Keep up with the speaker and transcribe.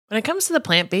When it comes to the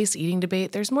plant-based eating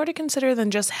debate, there's more to consider than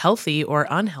just healthy or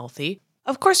unhealthy.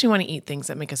 Of course, we want to eat things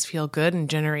that make us feel good and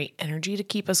generate energy to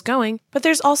keep us going, but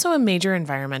there's also a major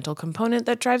environmental component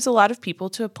that drives a lot of people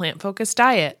to a plant-focused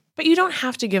diet. But you don't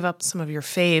have to give up some of your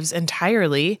faves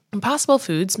entirely. Impossible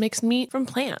Foods makes meat from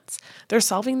plants. They're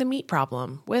solving the meat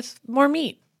problem with more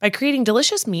meat. By creating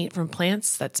delicious meat from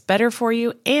plants that's better for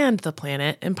you and the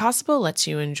planet, Impossible lets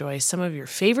you enjoy some of your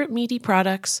favorite meaty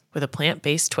products with a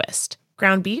plant-based twist.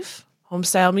 Ground beef,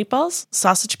 home-style meatballs,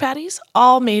 sausage patties,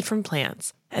 all made from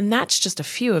plants. And that's just a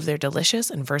few of their delicious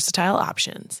and versatile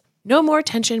options. No more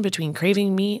tension between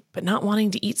craving meat but not wanting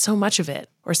to eat so much of it,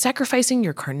 or sacrificing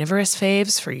your carnivorous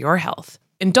faves for your health.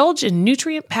 Indulge in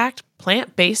nutrient-packed,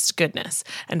 plant-based goodness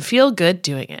and feel good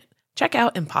doing it. Check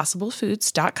out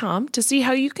impossiblefoods.com to see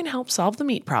how you can help solve the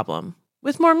meat problem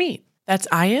with more meat. That's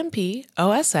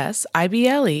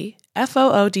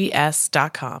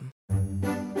IMPOSSIBLEFOODS.com.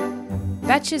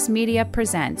 Betches Media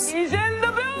presents He's in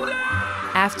the building!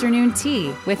 Afternoon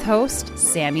Tea with host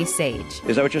Sammy Sage.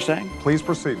 Is that what you're saying? Please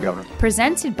proceed, Governor.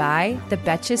 Presented by the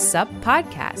Betches Sup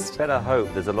Podcast. Better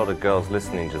hope there's a lot of girls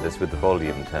listening to this with the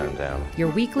volume turned down. Your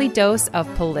weekly dose of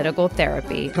political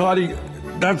therapy. Cardi,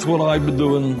 that's what I've been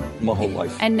doing my whole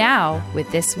life. And now,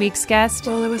 with this week's guest,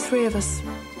 Well, there were 3 of us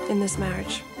in this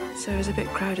marriage, so it was a bit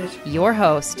crowded. your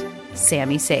host,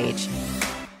 Sammy Sage.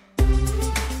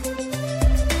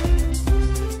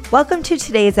 Welcome to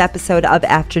today's episode of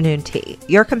Afternoon Tea,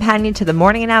 your companion to the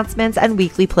morning announcements and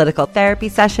weekly political therapy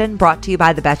session brought to you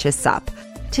by the Betches Sup.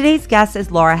 Today's guest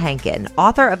is Laura Hankin,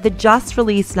 author of the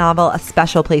just-released novel A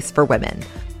Special Place for Women.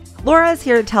 Laura is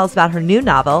here to tell us about her new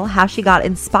novel, how she got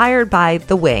inspired by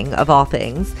The Wing, of all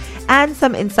things, and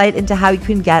some insight into how you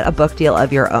can get a book deal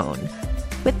of your own.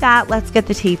 With that, let's get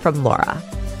the tea from Laura.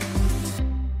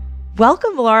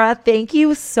 Welcome, Laura. Thank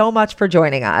you so much for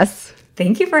joining us.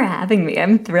 Thank you for having me.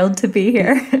 I'm thrilled to be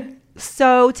here.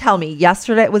 So tell me,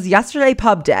 was yesterday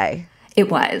pub day? It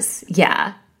was,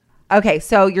 yeah. Okay,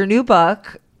 so your new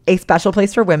book, A Special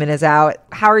Place for Women, is out.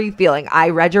 How are you feeling? I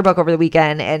read your book over the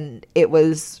weekend and it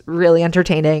was really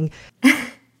entertaining.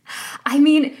 I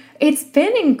mean, it's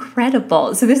been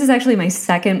incredible. So this is actually my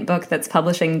second book that's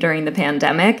publishing during the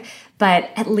pandemic, but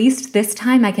at least this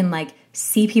time I can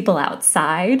see people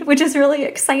outside, which is really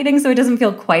exciting. So it doesn't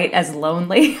feel quite as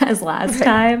lonely as last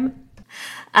time.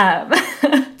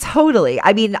 Totally.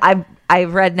 I mean,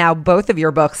 I've read now both of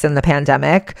your books in the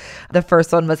pandemic. The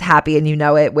first one was Happy and You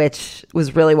Know It, which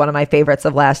was really one of my favorites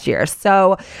of last year.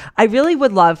 So I really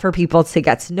would love for people to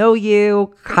get to know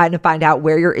you, kind of find out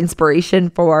where your inspiration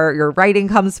for your writing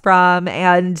comes from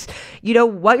and,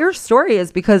 what your story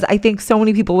is, because I think so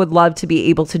many people would love to be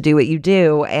able to do what you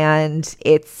do. And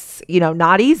it's,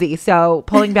 not easy. So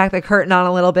pulling back the curtain on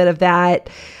a little bit of that,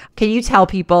 can you tell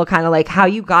people kind of how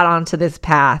you got onto this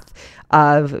path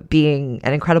of being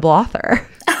an incredible author?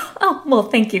 Oh, well,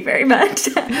 thank you very much.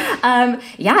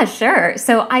 Yeah, sure.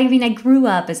 So, I grew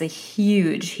up as a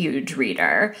huge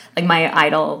reader. My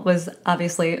idol was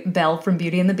obviously Belle from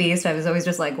Beauty and the Beast. I was always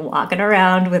just walking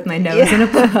around with my nose in a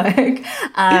book.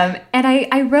 And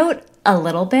I wrote a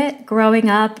little bit growing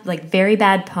up, very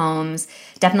bad poems.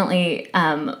 Definitely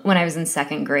when I was in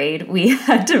second grade, we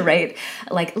had to write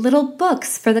little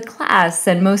books for the class.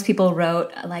 And most people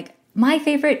wrote my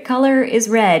favorite color is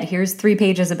red. Here's 3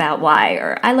 pages about why,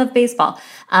 or I love baseball.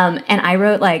 And I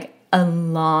wrote a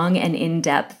long and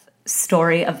in-depth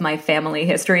story of my family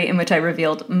history in which I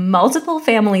revealed multiple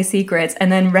family secrets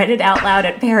and then read it out loud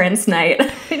at parents' night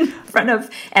in front of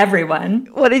everyone.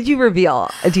 What did you reveal?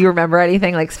 Do you remember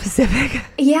anything specific?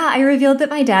 Yeah, I revealed that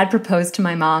my dad proposed to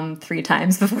my mom 3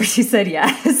 times before she said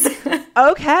yes.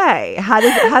 Okay. How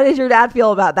did your dad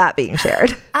feel about that being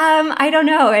shared? I don't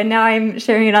know. And now I'm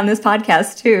sharing it on this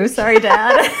podcast too. Sorry,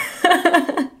 Dad.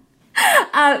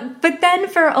 But then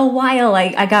for a while,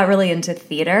 I got really into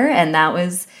theater, and that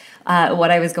was what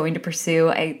I was going to pursue.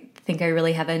 I think I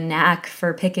really have a knack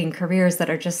for picking careers that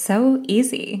are just so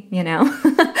easy, and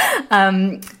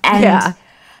yeah,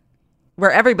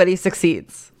 where everybody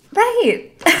succeeds.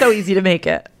 Right. So easy to make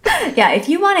it. Yeah, if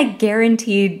you want a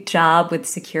guaranteed job with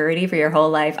security for your whole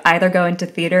life, either go into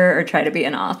theater or try to be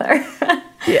an author.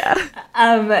 Yeah.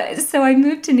 So I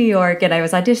moved to New York and I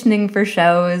was auditioning for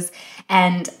shows,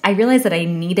 and I realized that I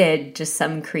needed just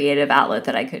some creative outlet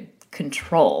that I could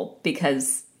control,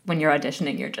 because when you're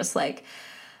auditioning, you're just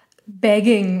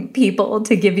begging people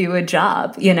to give you a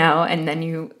job, and then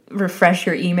you refresh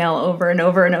your email over and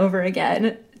over and over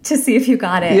again to see if you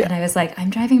got it. Yeah. And I was I'm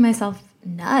driving myself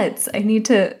nuts. I need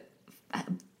to,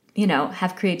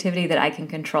 have creativity that I can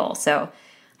control. So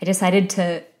I decided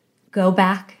to go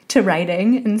back to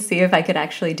writing and see if I could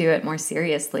actually do it more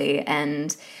seriously,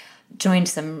 and joined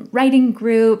some writing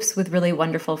groups with really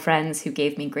wonderful friends who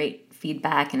gave me great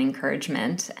feedback and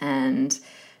encouragement. And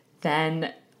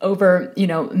then over,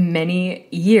 many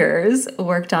years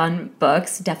worked on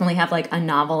books, definitely have like a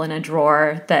novel in a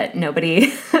drawer that nobody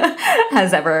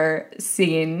has ever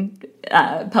seen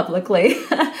publicly.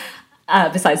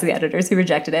 Besides the editors who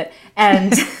rejected it.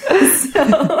 And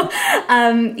so,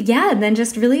 and then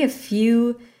just really a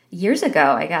few years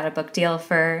ago, I got a book deal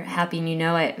for Happy and You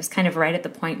Know It. It was kind of right at the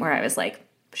point where I was like,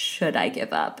 should I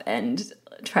give up and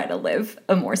try to live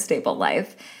a more stable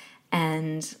life?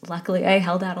 And luckily I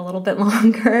held out a little bit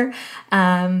longer.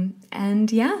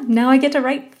 Now I get to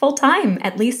write full time,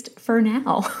 at least for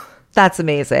now. That's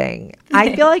amazing.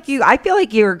 I feel like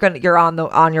you're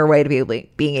on your way to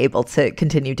being able to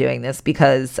continue doing this,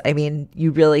 because I mean,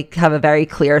 you really have a very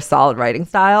clear, solid writing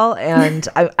style. And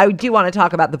I do want to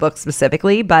talk about the book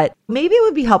specifically, but maybe it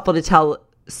would be helpful to tell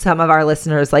some of our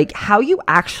listeners like how you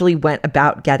actually went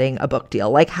about getting a book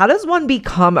deal. Like, how does one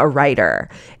become a writer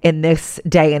in this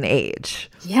day and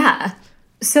age? Yeah.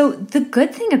 So the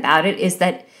good thing about it is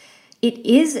that it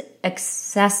is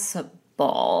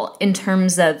accessible in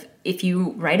terms of, if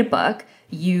you write a book,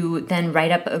 you then write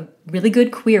up a really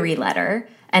good query letter.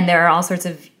 And there are all sorts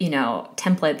of,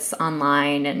 templates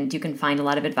online, and you can find a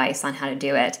lot of advice on how to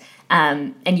do it.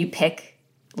 And you pick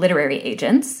literary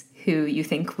agents who you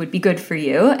think would be good for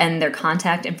you, and their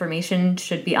contact information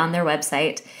should be on their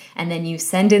website. And then you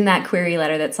send in that query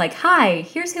letter that's like, hi,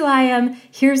 here's who I am.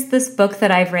 Here's this book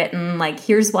that I've written. Like,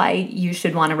 here's why you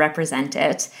should want to represent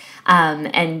it.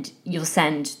 And you'll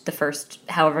send the first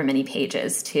however many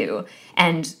pages too.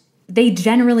 And they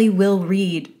generally will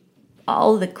read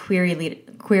all the query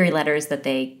letters that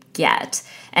they get.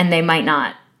 And they might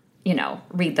not,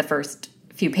 read the first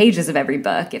few pages of every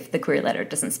book if the query letter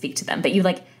doesn't speak to them. But you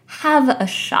have a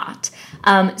shot.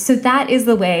 So that is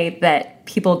the way that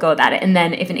people go about it. And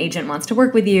then if an agent wants to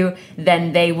work with you,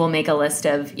 then they will make a list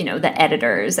of, the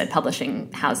editors at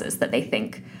publishing houses that they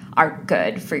think are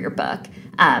good for your book.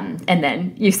 And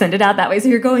then you send it out that way. So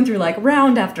you're going through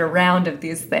round after round of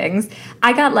these things.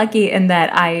 I got lucky in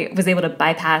that I was able to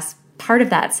bypass part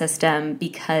of that system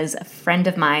because a friend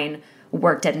of mine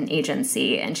worked at an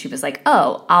agency, and she was like,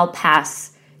 oh, I'll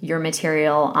pass your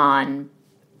material on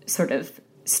sort of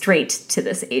straight to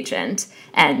this agent,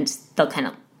 and they'll kind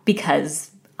of,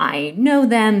 because I know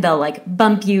them, they'll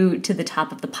bump you to the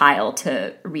top of the pile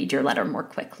to read your letter more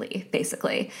quickly,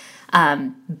 basically.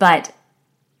 But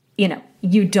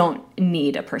you don't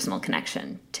need a personal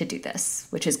connection to do this,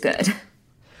 which is good.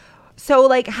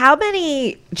 So how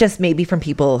many, just maybe from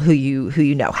people who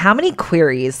you know, how many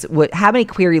query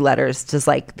letters does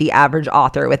the average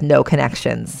author with no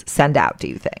connections send out, do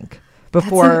you think,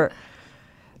 before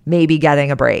maybe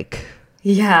getting a break?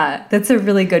 Yeah, that's a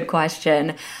really good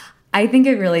question. I think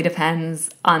it really depends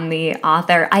on the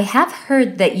author. I have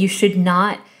heard that you should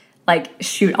not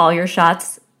shoot all your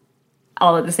shots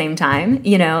all at the same time.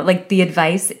 The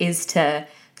advice is to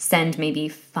send maybe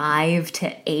 5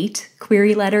 to 8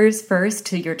 query letters first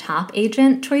to your top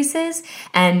agent choices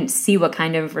and see what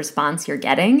kind of response you're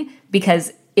getting.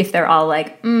 Because if they're all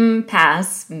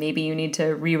pass, maybe you need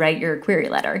to rewrite your query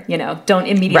letter. Don't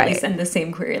immediately send the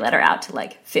same query letter out to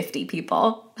 50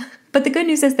 people. But the good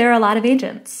news is there are a lot of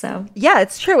agents. So yeah,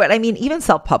 it's true. And I mean, even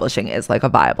self-publishing is a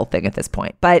viable thing at this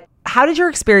point. But how did your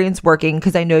experience working?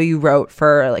 Because I know you wrote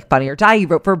for Funny or Die. You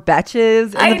wrote for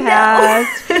Betches in the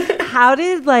past. How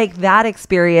did that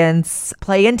experience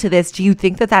play into this? Do you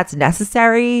think that that's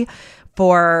necessary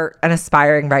for an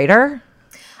aspiring writer?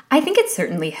 I think it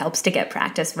certainly helps to get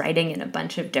practice writing in a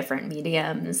bunch of different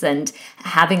mediums, and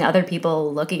having other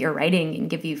people look at your writing and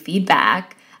give you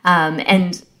feedback.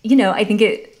 I think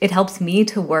it helps me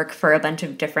to work for a bunch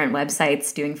of different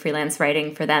websites doing freelance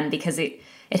writing for them, because it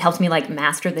helped me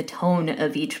master the tone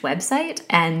of each website.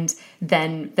 And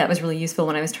then that was really useful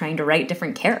when I was trying to write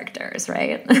different characters,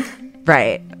 right?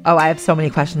 Right. Oh, I have so many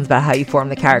questions about how you form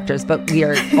the characters, but we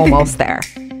are almost there.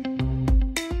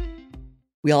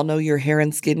 We all know your hair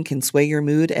and skin can sway your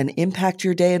mood and impact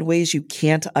your day in ways you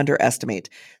can't underestimate.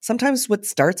 Sometimes what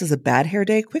starts as a bad hair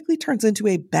day quickly turns into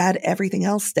a bad everything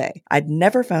else day. I'd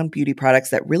never found beauty products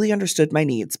that really understood my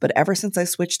needs, but ever since I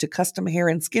switched to custom hair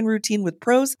and skin routine with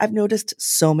Pros, I've noticed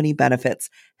so many benefits.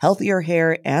 Healthier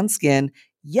hair and skin.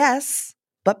 Yes,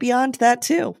 but beyond that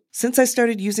too. Since I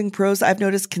started using Prose, I've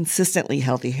noticed consistently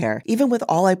healthy hair. Even with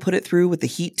all I put it through with the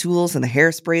heat tools and the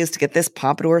hairsprays to get this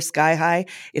pompadour sky high,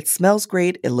 it smells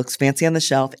great, it looks fancy on the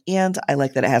shelf, and I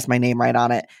like that it has my name right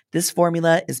on it. This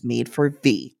formula is made for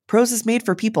V. Prose is made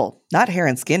for people, not hair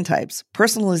and skin types.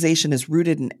 Personalization is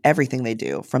rooted in everything they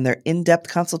do, from their in-depth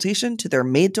consultation to their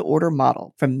made-to-order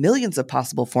model. From millions of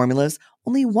possible formulas,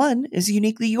 only one is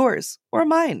uniquely yours or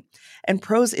mine. And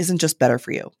Prose isn't just better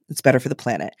for you, it's better for the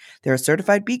planet. They're a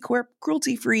certified B Corp,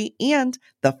 cruelty-free, and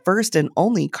the first and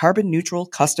only carbon-neutral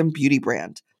custom beauty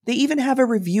brand. They even have a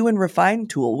review and refine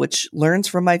tool which learns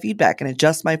from my feedback and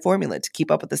adjusts my formula to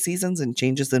keep up with the seasons and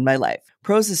changes in my life.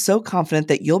 Prose is so confident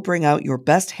that you'll bring out your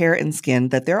best hair and skin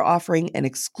that they're offering an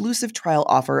exclusive trial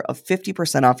offer of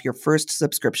 50% off your first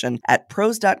subscription at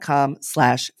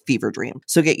prose.com/feverdream.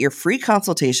 So get your free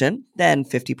consultation, then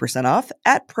 50% off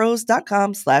at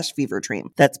prose.com/feverdream.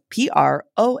 That's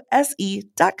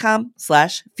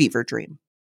prose.com/feverdream.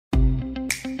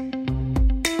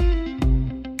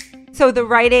 So the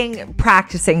writing,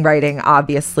 practicing writing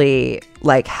obviously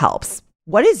like helps.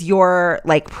 What is your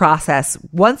like process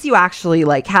once you actually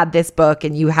like had this book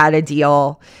and you had a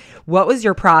deal? What was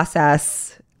your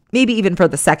process? Maybe even for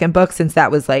the second book, since that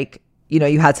was like, you know,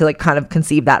 you had to like kind of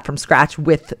conceive that from scratch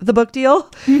with the book deal.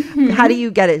 How do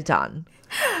you get it done?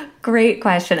 Great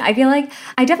question. I feel like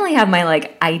I definitely have my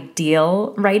like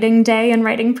ideal writing day and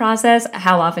writing process.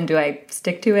 How often do I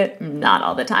stick to it? Not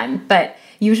all the time, but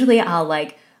usually I'll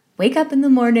like wake up in the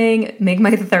morning, make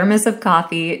my thermos of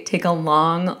coffee, take a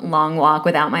long, long walk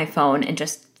without my phone and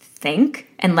just think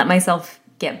and let myself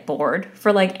get bored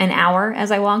for like an hour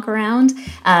as I walk around.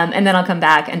 And then I'll come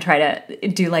back and try to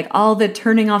do like all the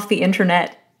turning off the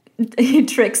internet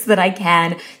tricks that I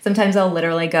can. Sometimes I'll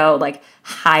literally go like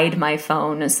hide my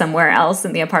phone somewhere else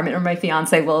in the apartment, or my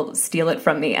fiance will steal it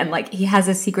from me. And like he has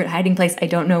a secret hiding place. I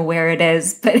don't know where it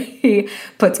is, but he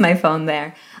puts my phone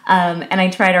there. And I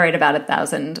try to write about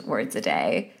 1,000 words a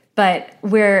day. But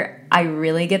where I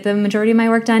really get the majority of my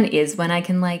work done is when I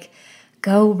can like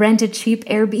go rent a cheap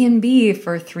Airbnb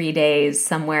for 3 days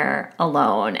somewhere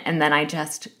alone. And then I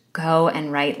just go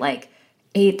and write like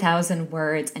 8,000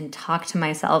 words and talk to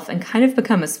myself and kind of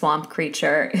become a swamp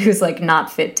creature who's like not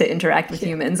fit to interact with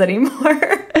humans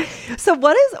anymore. So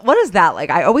what is that like?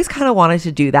 I always kind of wanted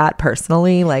to do that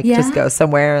personally, like just go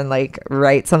somewhere and like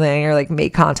write something or like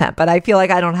make content, but I feel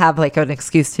like I don't have like an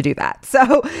excuse to do that.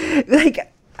 So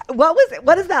like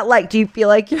what is that like? Do you feel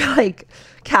like you're like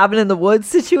cabin in the woods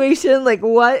situation? Like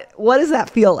what does that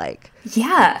feel like?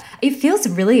 Yeah, it feels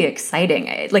really exciting.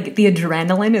 Like the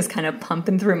adrenaline is kind of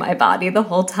pumping through my body the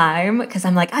whole time because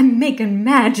I'm like, I'm making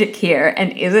magic here.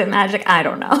 And is it magic? I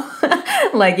don't know.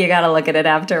 Like you got to look at it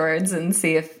afterwards and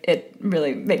see if it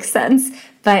really makes sense.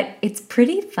 But it's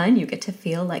pretty fun. You get to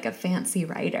feel like a fancy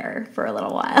writer for a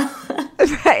little while.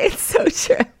 Right. It's so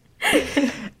true.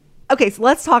 Okay, so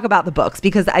let's talk about the books,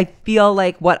 because I feel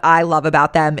like what I love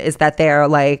about them is that they're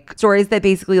like stories that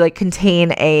basically like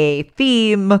contain a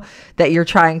theme that you're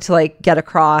trying to like get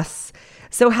across.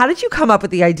 So how did you come up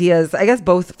with the ideas, I guess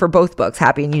both books,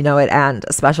 Happy and You Know It and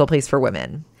A Special Place for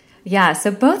Women? Yeah,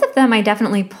 so both of them I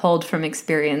definitely pulled from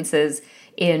experiences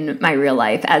in my real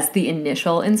life as the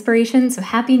initial inspiration. So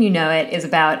Happy and You Know It is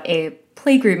about a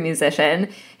playgroup musician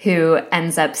who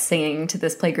ends up singing to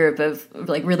this playgroup of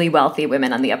like really wealthy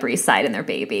women on the Upper East Side and their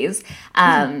babies.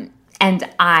 And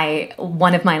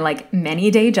one of my like many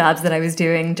day jobs that I was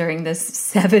doing during this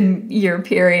 7-year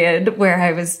period where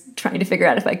I was trying to figure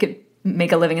out if I could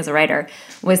make a living as a writer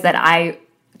was that I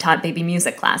taught baby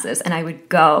music classes, and I would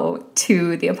go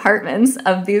to the apartments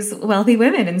of these wealthy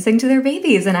women and sing to their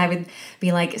babies, and I would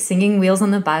be like singing Wheels on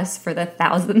the Bus for the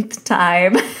 1,000th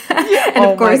time. And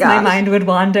of course my mind would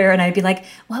wander, and I'd be like,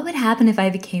 what would happen if I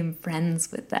became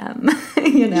friends with them?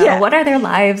 What are their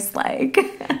lives like?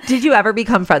 Did you ever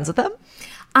become friends with them?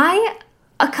 A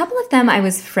couple of them I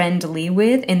was friendly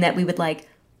with, in that we would like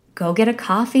go get a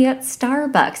coffee at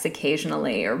Starbucks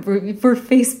occasionally, or we're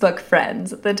Facebook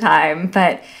friends at the time,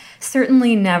 but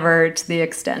certainly never to the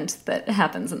extent that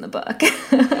happens in the book.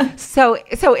 So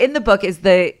in the book, is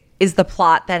the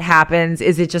plot that happens,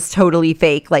 is it just totally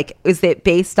fake? Like, is it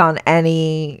based on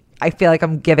any, I feel like I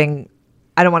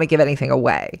don't want to give anything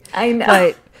away. I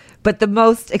know. But the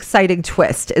most exciting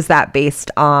twist, is that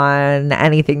based on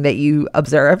anything that you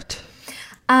observed?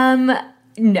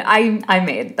 No, I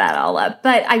made that all up,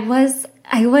 but I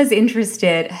was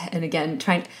interested, and again,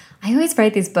 I always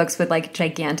write these books with like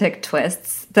gigantic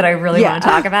twists that I really want to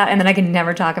talk about, and then I can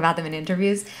never talk about them in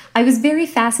interviews. I was very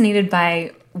fascinated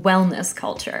by wellness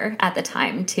culture at the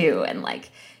time too, and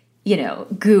like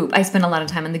Goop. I spent a lot of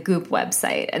time on the Goop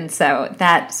website, and so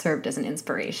that served as an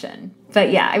inspiration.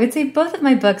 But yeah, I would say both of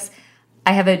my books,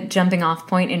 I have a jumping off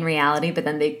point in reality, but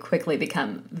then they quickly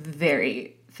become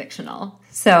very fictional.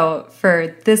 So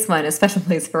for this one, A Special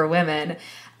Place for Women,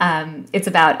 it's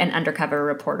about an undercover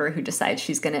reporter who decides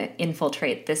she's going to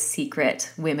infiltrate this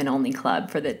secret women-only club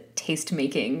for the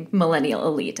taste-making millennial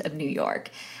elite of New York.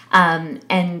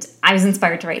 And I was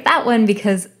inspired to write that one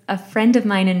because a friend of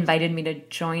mine invited me to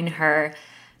join her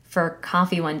for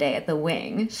coffee one day at the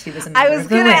Wing. She was a member of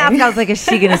the Wing. I was like, is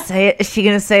she going to say it? Is she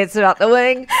going to say it's about the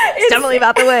Wing? It's definitely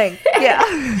about the Wing. Yeah.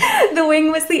 The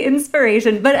Wing was the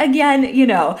inspiration. But again,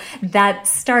 that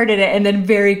started it. And then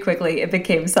very quickly it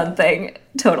became something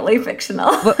totally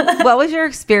fictional. What was your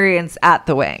experience at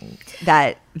the Wing?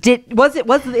 Was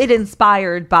it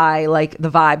inspired by like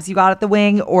the vibes you got at the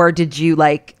Wing, or did you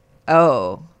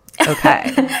oh,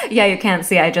 okay. Yeah, you can't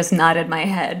see. I just nodded my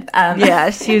head. Yeah,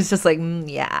 she was just like,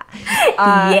 yeah.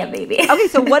 Yeah, baby. Okay,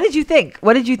 so what did you think?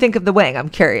 What did you think of the Wing? I'm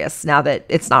curious now that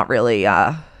it's not really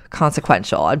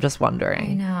consequential. I'm just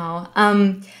wondering. I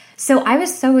know. So I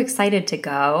was so excited to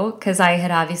go because I had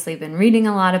obviously been reading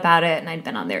a lot about it, and I'd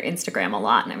been on their Instagram a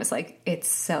lot, and I was like, it's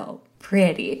so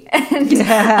pretty. And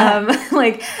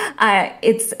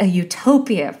it's a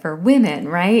utopia for women,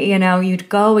 right? You'd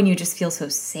go and you just feel so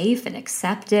safe and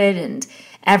accepted, and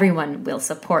everyone will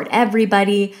support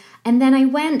everybody. And then I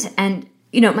went, and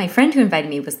my friend who invited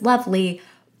me was lovely,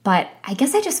 but I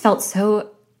guess I just felt so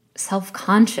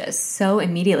self-conscious so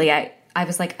immediately. I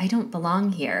was like, I don't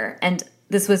belong here. And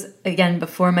this was, again,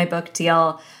 before my book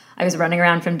deal. I was running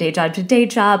around from day job to day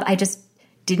job. I just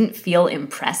didn't feel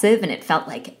impressive, and it felt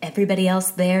like everybody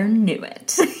else there knew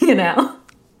it,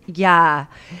 Yeah.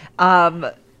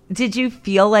 Did you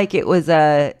feel like it was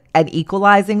an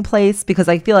equalizing place? Because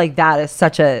I feel like that is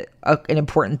such an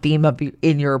important theme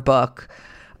in your book,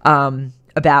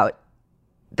 about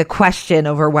the question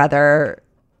over whether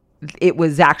it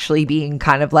was actually being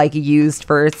kind of used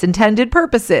for its intended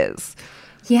purposes.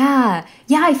 Yeah.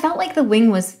 I felt like the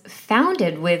Wing was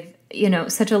founded with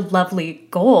such a lovely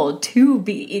goal to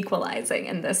be equalizing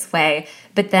in this way.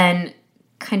 But then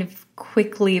kind of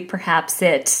quickly, perhaps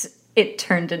it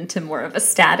turned into more of a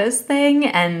status thing,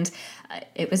 and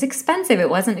it was expensive. It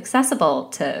wasn't accessible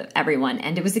to everyone,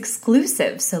 and it was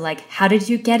exclusive. So how did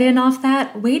you get in off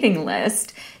that waiting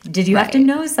list? Did you have to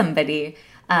know somebody?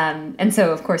 And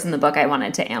so, of course, in the book, I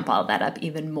wanted to amp all that up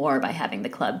even more by having the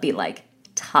club be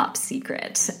top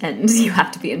secret, and you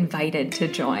have to be invited to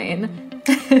join.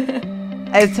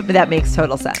 That makes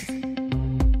total sense.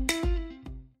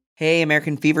 Hey,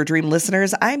 American Fever Dream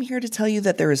listeners, I'm here to tell you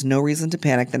that there is no reason to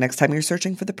panic the next time you're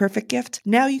searching for the perfect gift.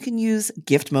 Now you can use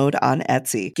Gift Mode on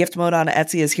Etsy. Gift Mode on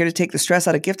Etsy is here to take the stress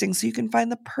out of gifting so you can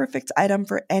find the perfect item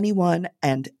for anyone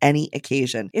and any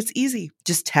occasion. It's easy.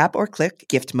 Just tap or click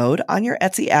Gift Mode on your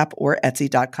Etsy app or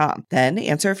Etsy.com. Then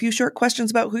answer a few short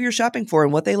questions about who you're shopping for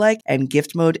and what they like, and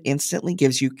Gift Mode instantly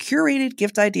gives you curated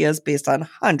gift ideas based on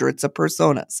hundreds of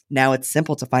personas. Now it's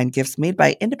simple to find gifts made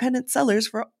by independent sellers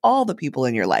for all the people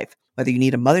in your life. Whether you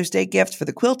need a Mother's Day gift for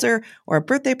the quilter or a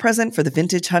birthday present for the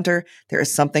vintage hunter, there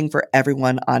is something for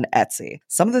everyone on Etsy.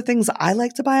 Some of the things I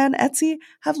like to buy on Etsy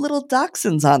have little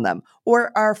dachshunds on them,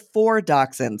 or are for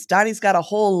dachshunds. Dottie's got a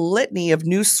whole litany of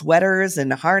new sweaters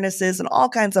and harnesses and all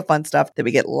kinds of fun stuff that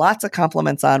we get lots of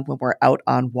compliments on when we're out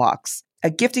on walks. A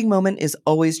gifting moment is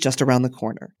always just around the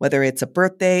corner, whether it's a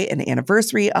birthday, an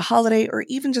anniversary, a holiday, or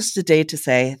even just a day to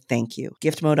say thank you.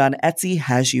 Gift Mode on Etsy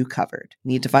has you covered.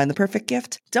 Need to find the perfect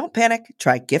gift? Don't panic.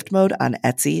 Try Gift Mode on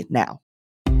Etsy now.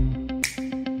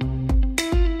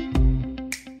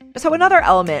 So another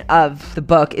element of the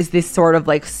book is this sort of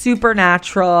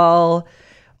supernatural,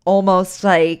 almost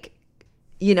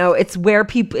it's where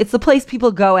it's the place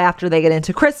people go after they get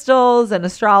into crystals and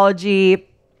astrology.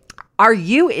 Are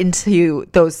you into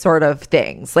those sort of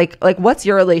things? What's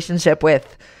your relationship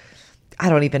with, I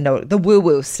don't even know, the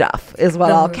woo-woo stuff is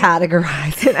what I'll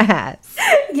categorize it as.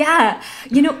 Yeah.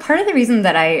 Part of the reason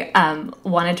that I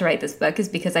wanted to write this book is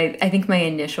because I think my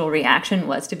initial reaction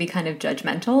was to be kind of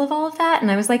judgmental of all of that. And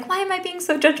I was like, why am I being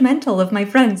so judgmental of my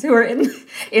friends who are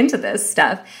into this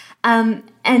stuff? And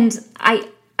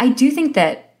I do think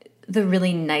that the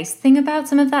really nice thing about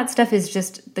some of that stuff is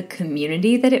just the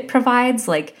community that it provides.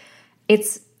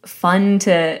 It's fun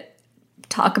to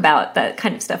talk about that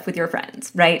kind of stuff with your friends,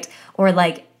 right? Or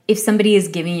if somebody is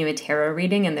giving you a tarot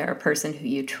reading and they're a person who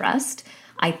you trust,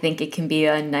 I think it can be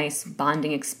a nice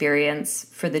bonding experience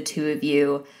for the two of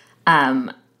you.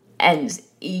 And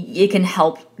it can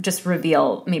help just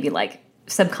reveal maybe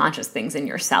subconscious things in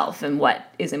yourself and what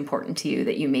is important to you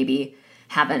that you maybe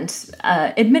haven't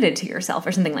admitted to yourself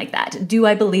or something like that. Do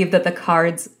I believe that the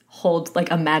cards hold like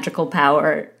a magical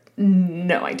power?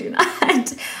 No, I do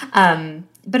not.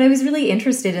 But I was really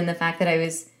interested in the fact that I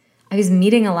was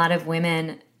meeting a lot of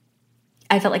women.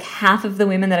 I felt like half of the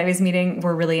women that I was meeting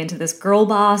were really into this girl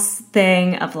boss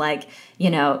thing of like, you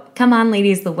know, come on,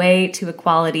 ladies, the way to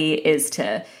equality is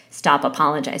to stop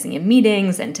apologizing in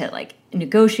meetings and to like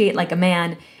negotiate like a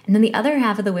man. And then the other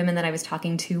half of the women that I was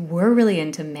talking to were really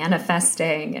into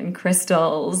manifesting and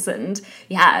crystals and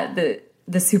the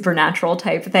supernatural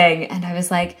type thing. And I was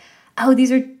like, oh,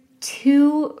 these are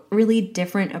two really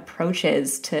different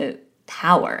approaches to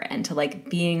power and to like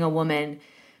being a woman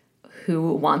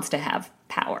who wants to have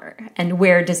power. And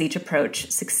where does each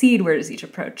approach succeed? Where does each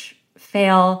approach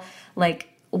fail? Like,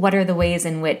 what are the ways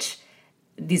in which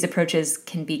these approaches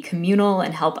can be communal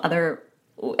and help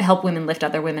women lift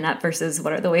other women up versus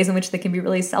what are the ways in which they can be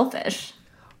really selfish?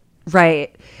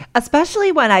 Right.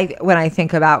 Especially when I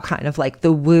think about kind of like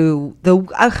the woo,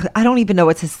 I don't even know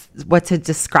what to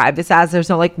describe this as. There's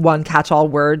no like one catch-all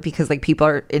word because like people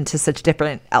are into such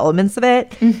different elements of it.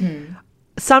 Mm-hmm.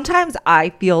 Sometimes I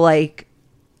feel like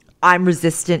I'm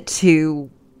resistant to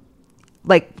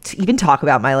even talk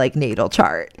about my like natal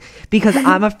chart because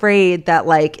I'm afraid that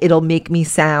like it'll make me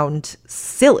sound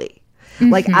silly.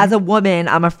 Mm-hmm. Like as a woman,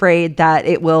 I'm afraid that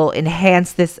it will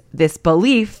enhance this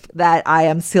belief that I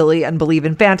am silly and believe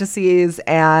in fantasies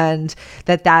and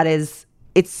it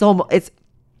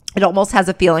almost has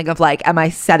a feeling of like, am I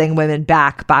setting women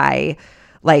back by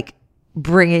like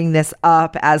bringing this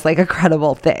up as like a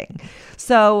credible thing?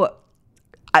 So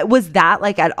was that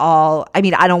like at all, I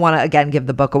mean, I don't want to again give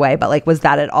the book away, but like was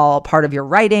that at all part of your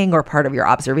writing or part of your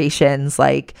observations?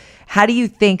 Like how do you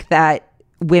think that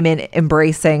women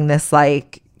embracing this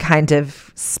like kind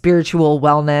of spiritual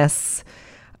wellness,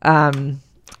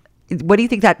 what do you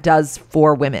think that does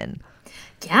for women?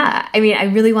 Yeah, I mean, I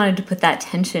really wanted to put that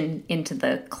tension into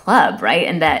the club, right?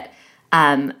 And that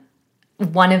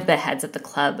one of the heads of the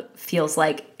club feels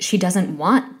like she doesn't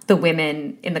want the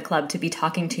women in the club to be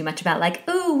talking too much about like,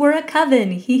 oh, we're a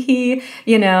coven, hee hee,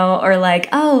 you know, or like,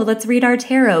 oh, let's read our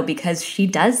tarot, because she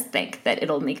does think that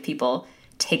it'll make people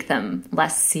take them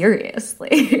less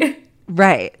seriously.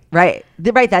 Right.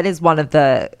 That is one of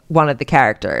the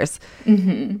characters.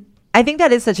 Mm-hmm. I think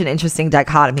that is such an interesting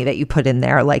dichotomy that you put in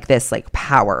there, like this like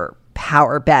power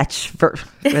betch for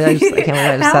I can't believe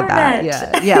I just said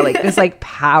that. Yeah, like this like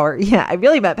power. Yeah, I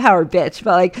really meant power bitch,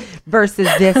 but like versus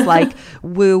this like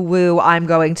woo, I'm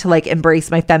going to like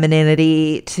embrace my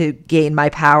femininity to gain my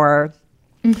power.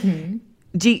 Mm-hmm.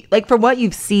 Do you, like from what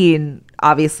you've seen,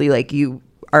 obviously like you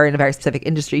are in a very specific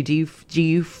industry, do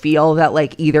you feel that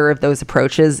like either of those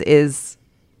approaches is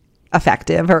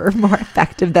effective or more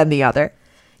effective than the other?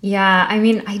 Yeah, I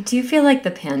mean, I do feel like the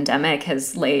pandemic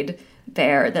has laid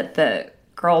bare that the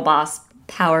girl boss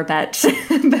power bitch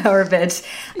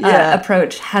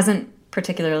approach hasn't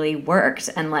particularly worked.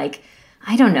 And like,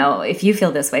 I don't know if you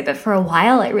feel this way, but for a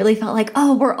while I really felt like,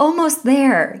 oh, we're almost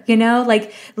there, you know,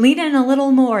 like lean in a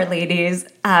little more, ladies.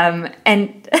 And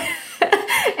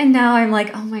and now I'm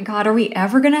like, oh my God, are we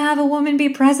ever going to have a woman be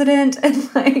president?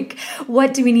 And like,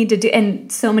 what do we need to do?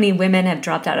 And so many women have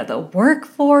dropped out of the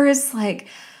workforce. Like,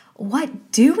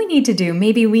 what do we need to do?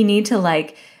 Maybe we need to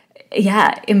like,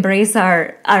 embrace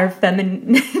our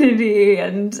femininity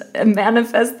and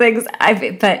manifest things.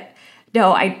 But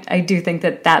no, I do think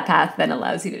that path then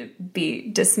allows you to be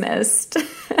dismissed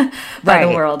by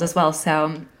the world as well.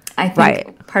 So I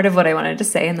think part of what I wanted to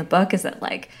say in the book is that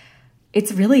like,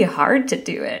 it's really hard to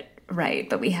do it right,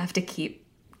 but we have to keep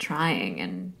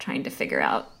trying to figure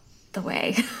out the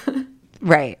way.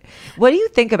 Right. What do you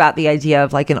think about the idea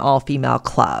of like an all-female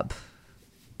club,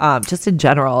 just in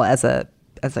general as a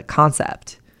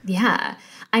concept? Yeah.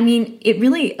 I mean, it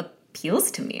really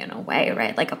appeals to me in a way,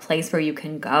 right? Like a place where you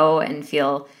can go and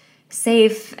feel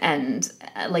safe and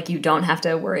like you don't have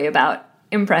to worry about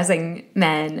impressing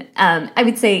men. I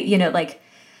would say, you know, like,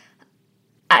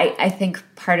 I think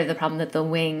part of the problem that the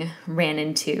wing ran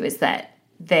into is that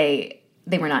they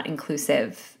were not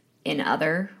inclusive in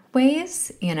other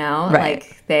ways, you know,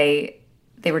 like they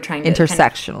were trying to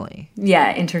intersectionally.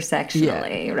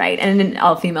 Intersectionally, right? And an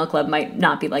all-female club might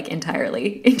not be like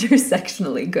entirely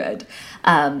intersectionally good.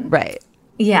 Right.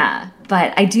 Yeah,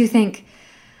 but I do think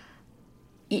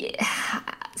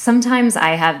sometimes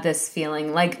I have this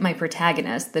feeling like my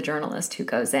protagonist, the journalist who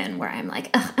goes in, where I'm like,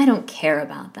 I don't care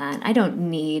about that. I don't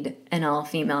need an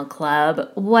all-female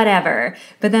club, whatever.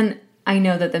 But then I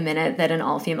know that the minute that an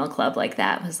all-female club like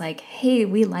that was like, hey,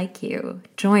 we like you,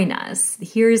 join us.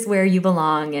 Here's where you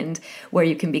belong and where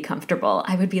you can be comfortable.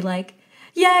 I would be like,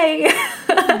 yay,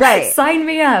 right. Sign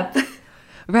me up.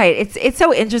 Right. It's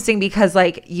so interesting because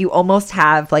like you almost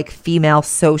have like female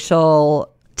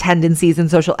social tendencies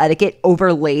and social etiquette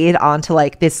overlaid onto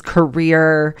like this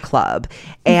career club.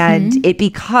 And it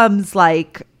becomes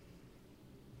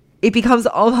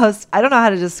almost, I don't know how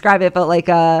to describe it, but like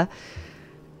a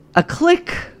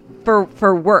clique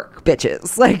for work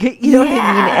bitches. Like, you know what I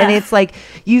mean? And it's like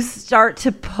you start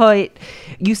to take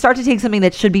something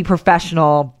that should be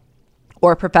professional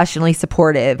or professionally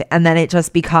supportive, and then it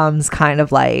just becomes kind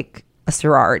of like a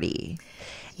sorority.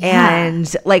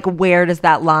 And like, where does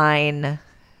that line,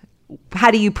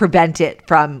 how do you prevent it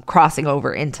from crossing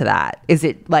over into that? Is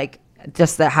it like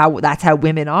just that's how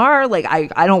women are? Like,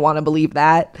 I don't want to believe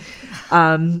that.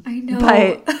 I know.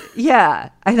 But yeah,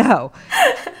 I know.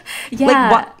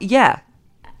 Like,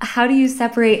 how do you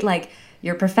separate like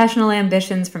your professional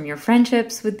ambitions from your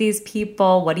friendships with these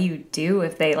people? What do you do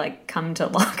if they like come to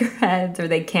loggerheads or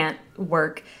they can't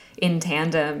work in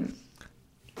tandem?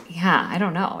 Yeah, I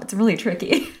don't know. It's really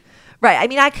tricky. Right. I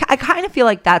mean, I kind of feel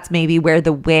like that's maybe where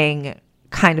the wing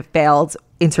kind of failed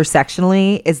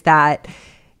intersectionally, is that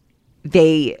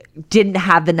they didn't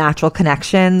have the natural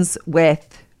connections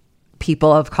with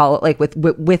people of color, like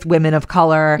with women of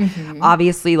color.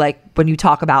 Obviously, like when you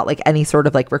talk about like any sort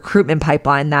of like recruitment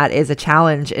pipeline, that is a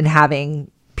challenge in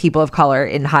having people of color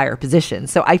in higher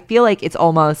positions. So I feel like it's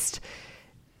almost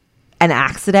an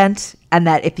accident, and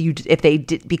that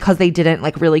because they didn't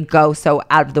like really go so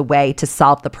out of the way to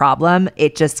solve the problem,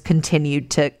 it just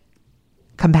continued to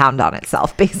compound on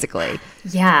itself, basically.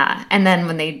 Yeah. And then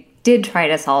when they did try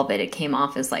to solve it, it came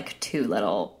off as like too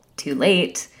little, too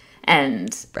late.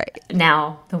 And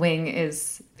now the wing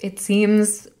is, it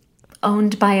seems,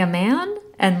 owned by a man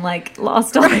and like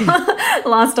lost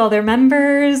all their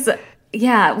members.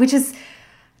 Yeah, which is,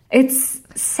 it's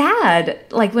sad.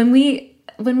 Like when we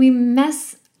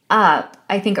mess up,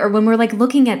 I think, or when we're like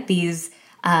looking at these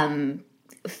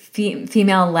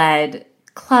female-led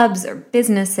clubs or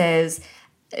businesses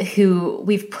who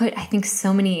we've put, I think,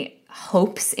 so many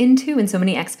hopes into and so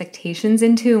many expectations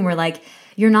into, and we're like,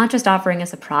 you're not just offering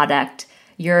us a product,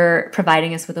 you're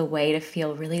providing us with a way to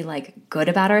feel really like good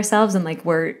about ourselves, and like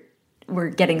we're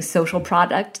getting social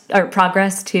product or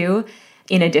progress too,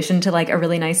 in addition to like a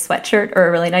really nice sweatshirt or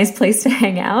a really nice place to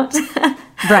hang out.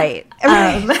 Right.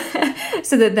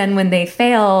 So that then when they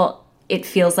fail, it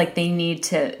feels like they need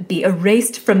to be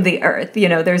erased from the earth. You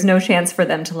know, there's no chance for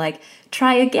them to like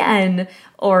try again,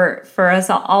 or for us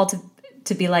all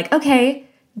to be like, okay,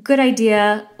 good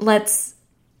idea, let's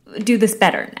do this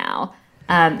better now.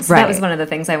 So that was one of the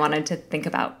things I wanted to think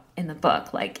about in the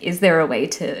book. Like, is there a way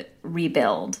to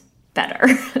rebuild better?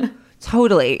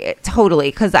 Totally.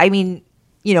 Because I mean,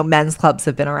 you know, men's clubs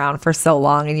have been around for so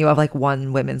long, and you have like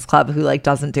one women's club who like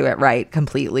doesn't do it right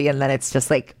completely, and then it's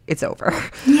just like it's over.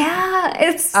 Yeah,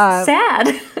 it's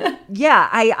sad. Yeah,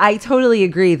 I totally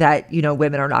agree that, you know,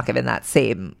 women are not given that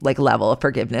same like level of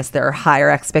forgiveness. There are higher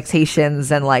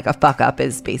expectations, and like a fuck up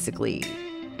is basically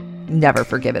never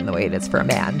forgiven the way it is for a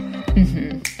man.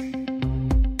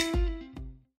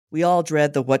 We all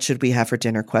dread the what should we have for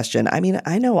dinner question. I mean,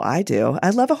 I know I do. I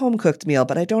love a home-cooked meal,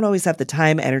 but I don't always have the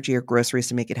time, energy, or groceries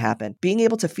to make it happen. Being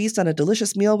able to feast on a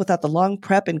delicious meal without the long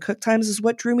prep and cook times is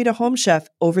what drew me to Home Chef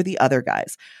over the other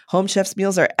guys. Home Chef's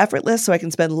meals are effortless, so I can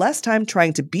spend less time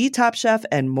trying to be Top Chef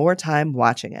and more time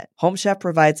watching it. Home Chef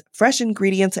provides fresh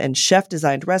ingredients and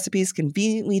chef-designed recipes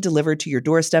conveniently delivered to your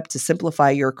doorstep to simplify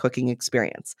your cooking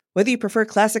experience. Whether you prefer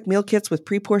classic meal kits with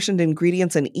pre-portioned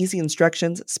ingredients and easy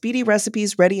instructions, speedy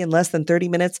recipes ready in less than 30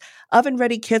 minutes,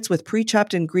 oven-ready kits with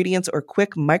pre-chopped ingredients, or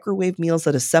quick microwave meals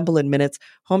that assemble in minutes,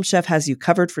 Home Chef has you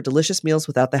covered for delicious meals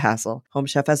without the hassle. Home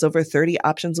Chef has over 30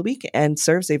 options a week and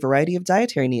serves a variety of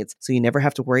dietary needs, so you never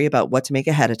have to worry about what to make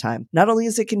ahead of time. Not only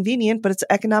is it convenient, but it's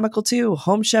economical too.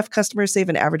 Home Chef customers save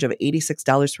an average of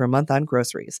 $86 per month on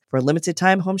groceries. For a limited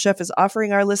time, Home Chef is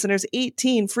offering our listeners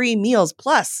 18 free meals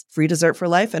plus free dessert for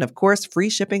life, and of course,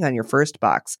 free shipping on your first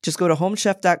box. Just go to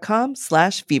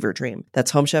homechef.com/feverdream.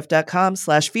 That's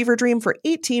homechef.com/feverdream for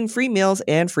 18 free meals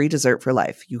and free dessert for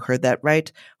life. You heard that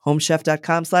right.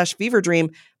 Homechef.com/feverdream.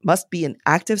 Must be an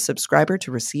active subscriber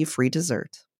to receive free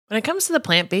dessert. When it comes to the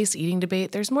plant-based eating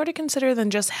debate, there's more to consider than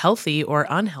just healthy or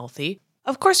unhealthy.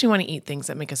 Of course, we want to eat things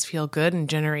that make us feel good and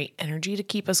generate energy to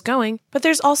keep us going, but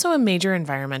there's also a major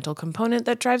environmental component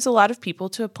that drives a lot of people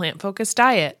to a plant-focused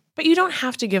diet. But you don't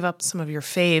have to give up some of your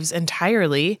faves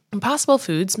entirely. Impossible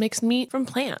Foods makes meat from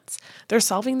plants. They're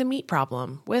solving the meat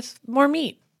problem with more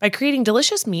meat. By creating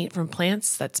delicious meat from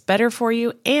plants that's better for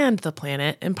you and the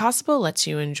planet, Impossible lets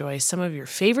you enjoy some of your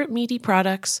favorite meaty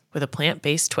products with a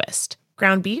plant-based twist.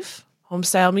 Ground beef,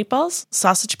 home-style meatballs,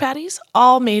 sausage patties,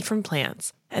 all made from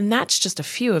plants. And that's just a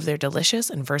few of their delicious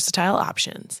and versatile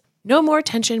options. No more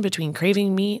tension between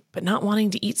craving meat but not wanting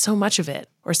to eat so much of it,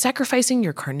 or sacrificing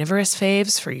your carnivorous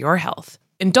faves for your health.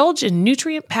 Indulge in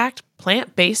nutrient-packed,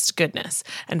 plant-based goodness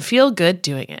and feel good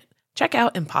doing it. Check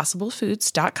out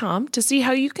impossiblefoods.com to see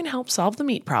how you can help solve the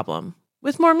meat problem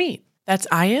with more meat. That's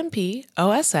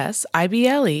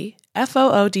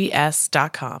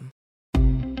IMPOSSIBLEFOODS.com.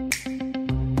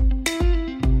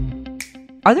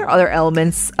 Are there other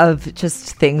elements of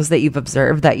just things that you've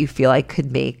observed that you feel like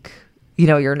could make,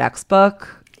 your next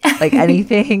book? Like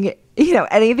anything,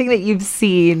 anything that you've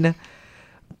seen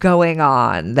going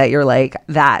on that you're like,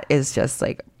 that is just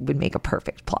like, would make a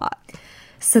perfect plot.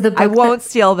 So the book I won't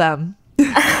steal them.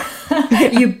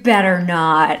 You better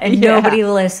not. And nobody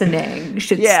listening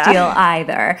should steal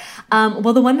either.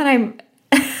 Well, the one that I'm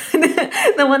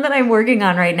working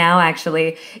on right now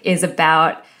actually is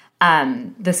about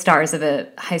the stars of a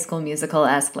High School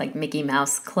Musical-esque, like Mickey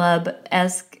Mouse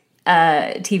Club-esque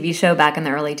TV show back in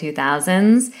the early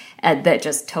 2000s that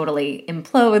just totally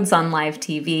implodes on live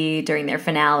TV during their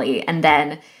finale. And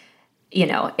then,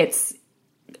 it's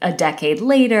a decade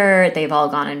later. They've all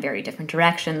gone in very different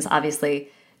directions. Obviously,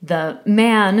 the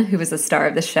man who was the star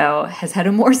of the show has had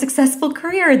a more successful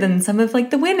career than some of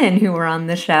the women who were on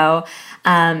the show.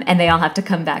 And they all have to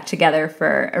come back together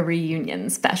for a reunion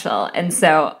special. And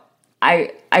so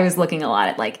I was looking a lot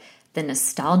at the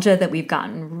nostalgia that we've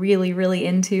gotten really, really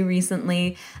into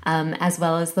recently, as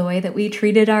well as the way that we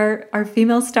treated our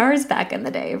female stars back in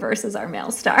the day versus our male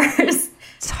stars.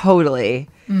 Totally.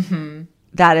 Mm-hmm.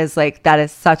 That is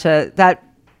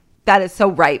so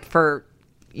ripe for,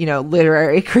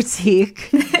 literary critique.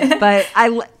 But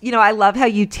I love how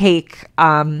you take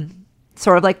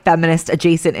sort of feminist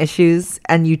adjacent issues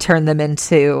and you turn them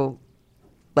into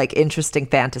interesting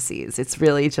fantasies. It's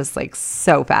really just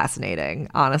so fascinating,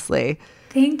 honestly.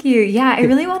 Thank you. Yeah, I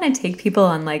really want to take people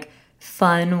on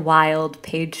fun, wild,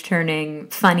 page-turning,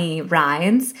 funny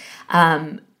rides.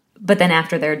 But then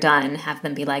after they're done, have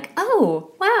them be like,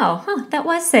 oh, wow, that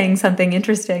was saying something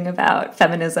interesting about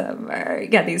feminism or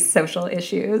these social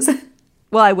issues.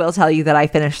 Well, I will tell you that I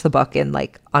finished the book in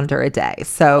under a day.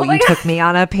 So you took me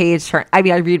on a page turn. I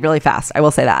mean, I read really fast. I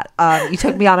will say that. You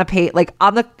took me on a page,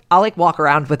 I'll walk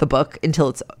around with a book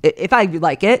until if I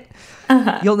like it,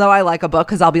 you'll know I like a book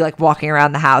because I'll be walking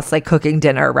around the house, cooking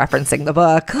dinner, referencing the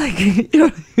book.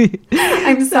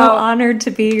 I'm so honored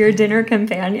to be your dinner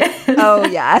companion. Oh,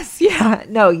 yes. Yeah.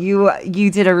 No,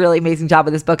 you did a really amazing job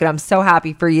with this book and I'm so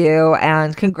happy for you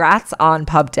and congrats on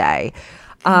Pub Day.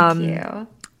 Thank you.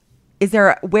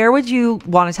 Where would you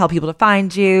want to tell people to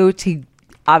find you?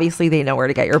 Obviously they know where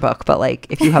to get your book, but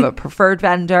if you have a preferred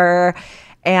vendor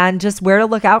and just where to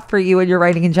look out for you and your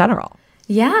writing in general.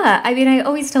 Yeah. I mean, I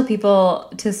always tell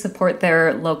people to support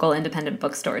their local independent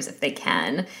bookstores if they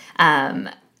can.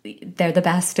 They're the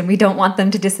best and we don't want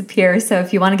them to disappear. So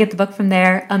if you want to get the book from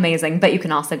there, amazing. But you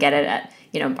can also get it at,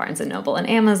 Barnes & Noble and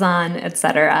Amazon,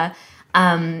 etc.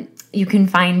 You can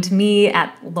find me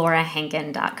at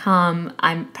laurahankin.com.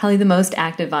 I'm probably the most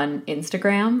active on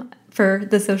Instagram for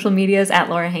the social medias at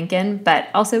Laura Hankin, but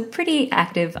also pretty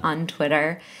active on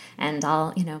Twitter. And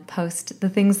I'll, post the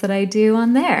things that I do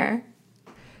on there.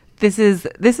 This is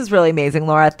really amazing,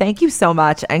 Laura. Thank you so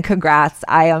much and congrats.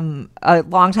 I am a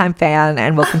longtime fan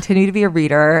and will continue to be a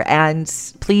reader. And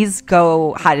please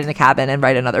go hide in a cabin and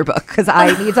write another book because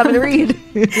I need something to read.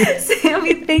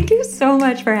 Sammy, thank you so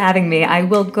much for having me. I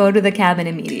will go to the cabin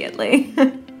immediately.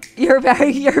 You're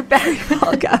very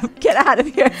welcome. Get out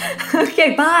of here.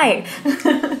 Okay, bye.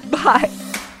 Bye.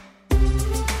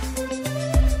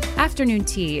 Afternoon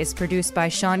Tea is produced by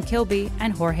Sean Kilby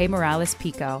and Jorge Morales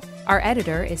Pico. Our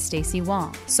editor is Stacey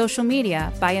Wong. Social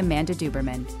media by Amanda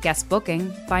Duberman. Guest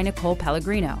booking by Nicole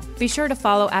Pellegrino. Be sure to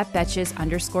follow at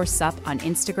Betches_sup on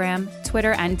Instagram,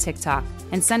 Twitter, and TikTok.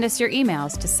 And send us your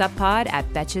emails to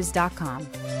suppod@betches.com.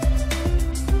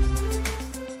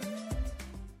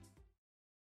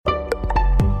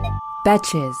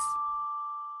 Betches.